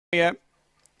Premier.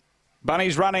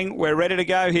 Bunny's running. We're ready to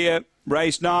go here.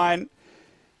 Race 9.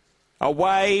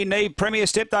 Away, Neve Premier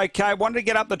stepped okay. Wanted to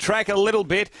get up the track a little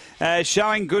bit,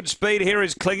 showing good speed. Here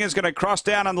is Klinger's going to cross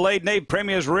down and lead. Neve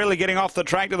Premier's really getting off the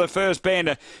track to the first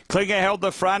bend. Klinger held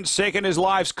the front. Second is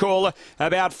Life's Call.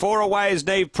 About 4 away is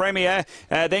Neve Premier.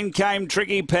 Then came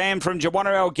Tricky Pam from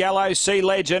Joanna El Gallo, Sea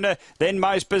Legend. Then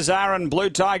Most Bizarre and Blue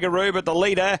Tigeroo. But the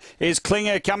leader is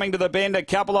Klinger coming to the bend. A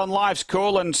couple on Life's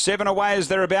Call, and 7 away as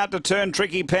they're about to turn.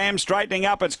 Tricky Pam straightening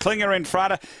up. It's Klinger in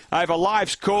front over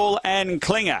Life's Call and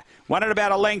Klinger. One at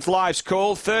about a length, Life's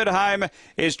Call. Third home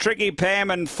is Tricky Pam,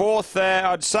 and fourth,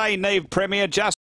 I'd say Neve Premier. Just